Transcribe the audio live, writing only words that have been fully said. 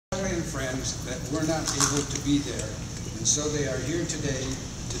friends that were not able to be there, and so they are here today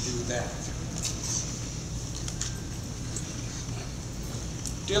to do that.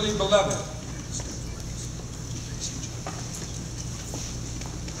 Dearly beloved,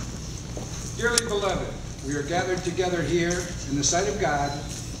 we are gathered together here in the sight of God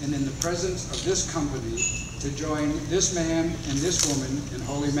and in the presence of this company to join this man and this woman in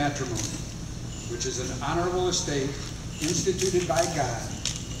holy matrimony, which is an honorable estate instituted by God.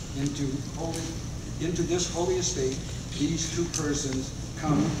 Into this holy estate, these two persons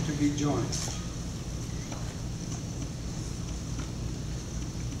come to be joined.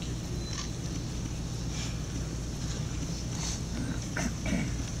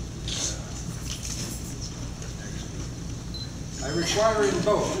 I require in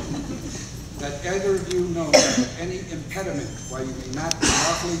both that either of you know any impediment why you may not be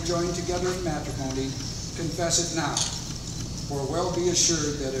lawfully joined together in matrimony, confess it now. For well be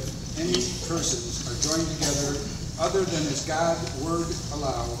assured that if any persons are joined together other than as God's word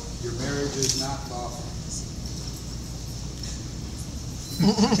allow, your marriage is not lawful.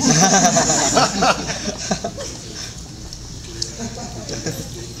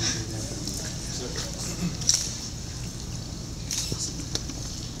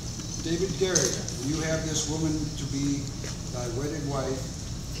 David Gary, will you have this woman to be thy wedded wife,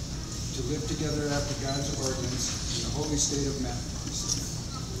 to live together after God's ordinance in the holy state of matrimony?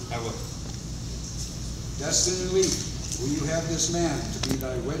 I will. Destiny Lee, will you have this man to be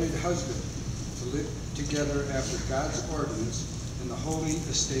thy wedded husband, to live together after God's ordinance in the holy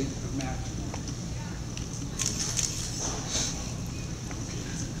estate of matrimony?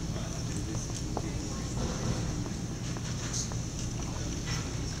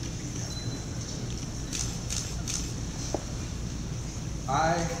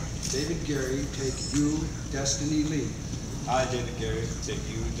 I, David Gary, take you, Destiny Lee. I, David Gary, take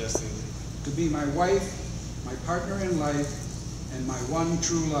you, Destiny Lee. To be my wife, my partner in life, and my one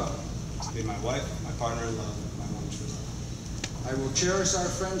true love. To be my wife, my partner in love, and my one true love. I will cherish our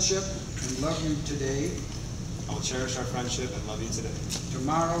friendship and love you today. I will cherish our friendship and love you today.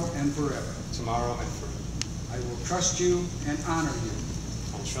 Tomorrow and forever. Tomorrow and forever. I will trust you and honor you.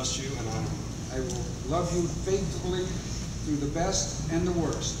 I will trust you and honor you. I will love you faithfully through the best and the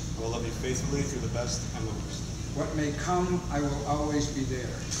worst. I will love you faithfully through the best and the worst. What may come, I will always be there.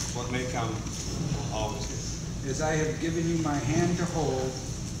 What may come, will always be. As I have given you my hand to hold,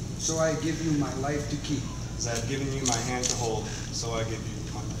 so I give you my life to keep. As I have given you my hand to hold, so I give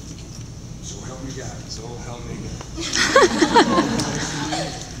you my life to keep. So help me God. So help me God.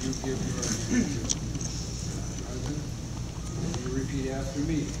 You give your hand to husband, and you repeat after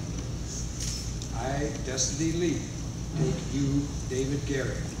me. I, Destiny Lee, take you, David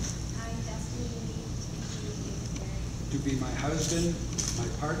Gary, I, Destiny Lee, take you, David Gary, to be my husband, my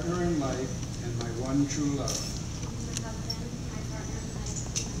partner in life, and my one true love. my husband, my partner in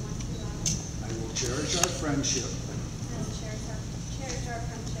life, and my one true love. I will cherish our friendship I will cherish our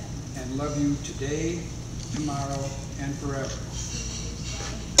friendship and love you today, tomorrow, and forever.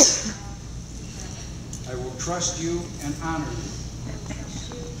 I will trust you and honor you. I will trust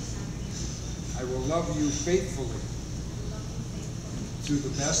you and honor you. I will love you faithfully I will love you faithfully through the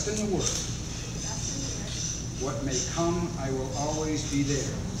best and the worst. through the best and the worst. What may come, I will always be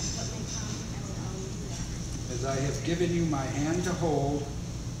there. What may come, I will always be there. As I have given you my hand to hold, I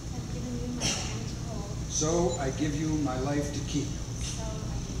have given you my hand to hold, so I give you my life to keep. so I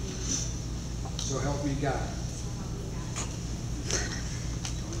give you. So help me God. So help me God.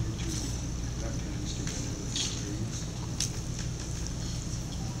 Join your two left hands together with the rings.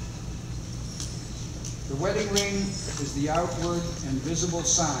 The wedding ring is the outward and visible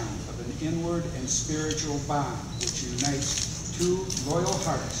sign of an inward and spiritual bond which unites two loyal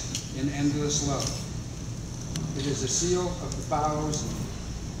hearts in endless love. It is a seal of the vows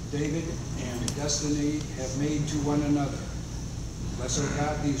David and Destiny have made to one another. Bless, O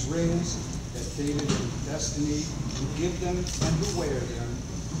God, these rings, that David and Destiny, who give them and who wear them,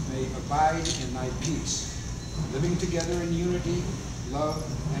 may abide in thy peace, living together in unity, love,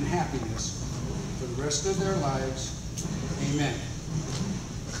 and happiness for the rest of their lives. Amen.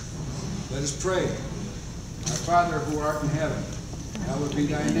 Let us pray. Our Father who art in heaven, hallowed be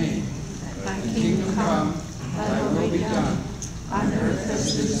thy name. Thy kingdom come, thy will be done, on earth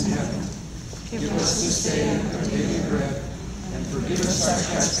as it is in heaven. Give us this day our daily bread, and forgive us our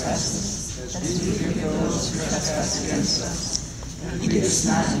trespasses, as we forgive those who trespass against us. And lead us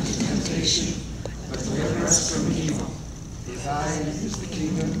not into temptation, but deliver us from evil. For thine is the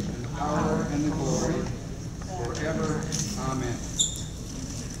kingdom, and the power, and the glory, forever. Amen.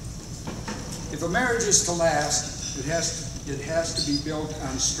 If a marriage is to last, it has it has to be built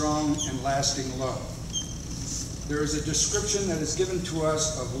on strong and lasting love. There is a description that is given to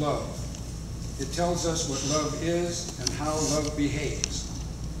us of love. It tells us what love is and how love behaves.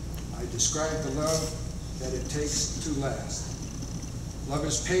 I describe the love that it takes to last. Love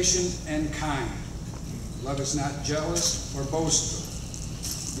is patient and kind. Love is not jealous or boastful.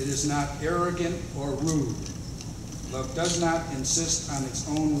 It is not arrogant or rude. Love does not insist on its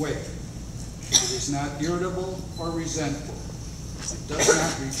own way. It is not irritable or resentful. It does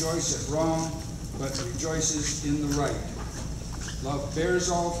not rejoice at wrong, but rejoices in the right. Love bears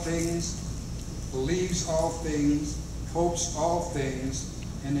all things, believes all things, hopes all things,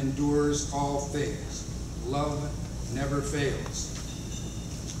 and endures all things. Love never fails.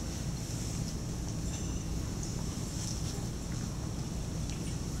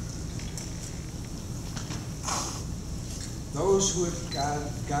 Those who God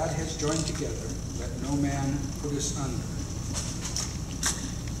has joined together, let no man put us under.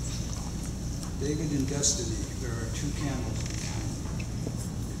 David and Destiny, there are 2 candles behind you.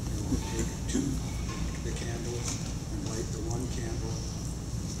 If you will take the candles and light the one candle,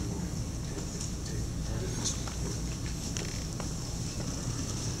 you will take part of this.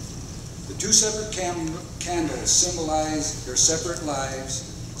 The 2 separate candles symbolize their separate lives,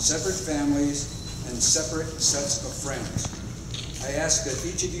 separate families, and separate sets of friends. I ask that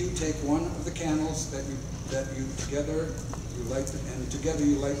each of you take one of the candles that you together light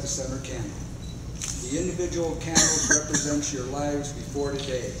the center candle. The individual candles represents your lives before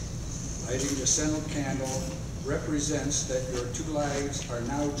today. Lighting the center candle represents that your 2 lives are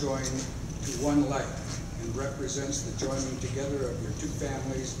now joined to one light and represents the joining together of your 2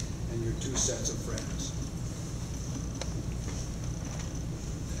 families and your 2 sets of friends.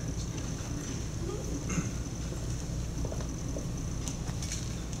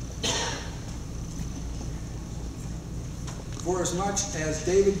 For as much as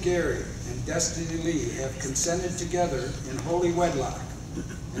David Gary and Destiny Lee have consented together in holy wedlock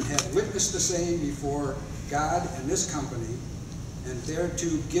and have witnessed the same before God and this company, and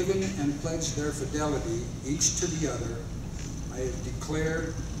thereto given and pledged their fidelity each to the other, I have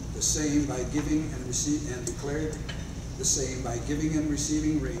declared the same by giving and declared the same by giving and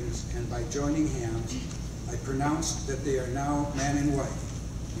receiving rings, and by joining hands, I pronounce that they are now man and wife.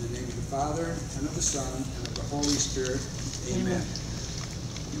 In the name of the Father, and of the Son, and of the Holy Spirit. Amen.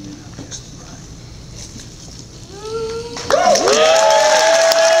 You may now kiss the bride.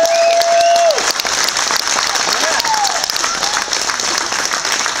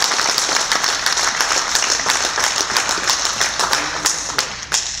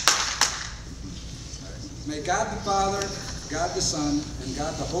 May God the Father, God the Son, and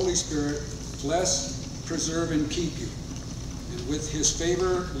God the Holy Spirit bless, preserve, and keep you, and with his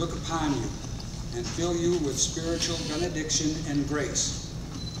favor look upon you, and fill you with spiritual benediction and grace,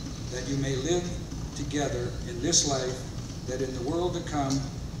 that you may live together in this life, that in the world to come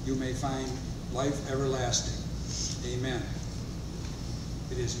you may find life everlasting. Amen.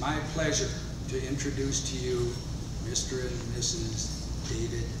 It is my pleasure to introduce to you Mr. and Mrs.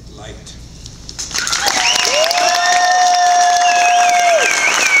 David Light.